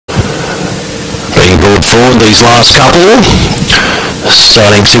forward these last couple.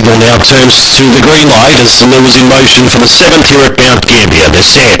 Starting signal now turns to the green light as the Lewis in motion for the 7th here at Mt-Gambier. They're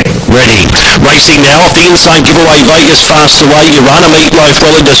set, ready. Racing now off the inside giveaway. Vegas fast away. You run a Meatloaf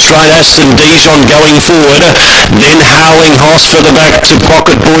well into straight. Aston Dijon going forward. Then Howling Hoss for the back to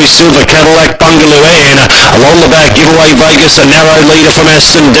Pocket Boy, Silver Cadillac, Bungaloo Ann. Along the back giveaway Vegas, a narrow leader from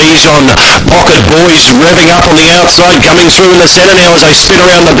Aston Dijon. Pocket Boy's revving up on the outside, coming through in the centre now as they spin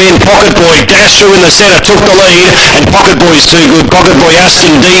around the bend. Pocket Boy dashed through in the centre, took the lead, and Pocket Boy's too good. Pocket Boy,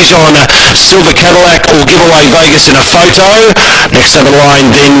 Aston Dijon, Silver Cadillac or giveaway Vegas in a photo. Next over the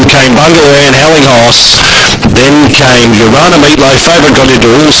line then came Bungaloo and Howling Hoss. Then came Urana Meatloaf. Favourite got into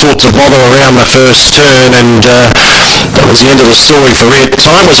all sorts of bother around the first turn, and that was the end of the story for it.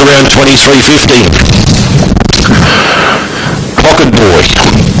 Time was around 23:50. Pocket Boy,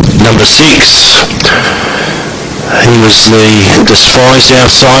 number 6. He was the despised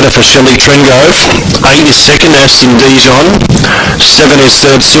outsider for Shelley Trengove. 8 is second, Aston Dijon. 7 is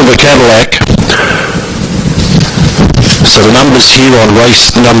third, Silver Cadillac. So the numbers here on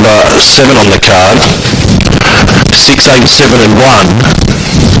race number 7 on the card. 6, 8, 7 and 1.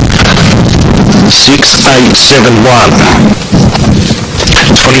 6, 8, 7, 1.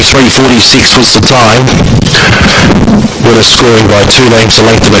 23:46 was the time. Winner scoring by 2 lengths, a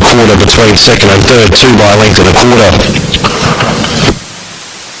length and a quarter between second and third, 2 by a length and a quarter.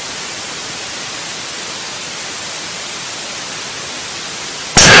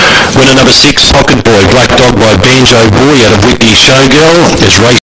 Winner number 6, Pocket Boy, Black Dog by Banjo Boy out of Whitney Showgirl, is race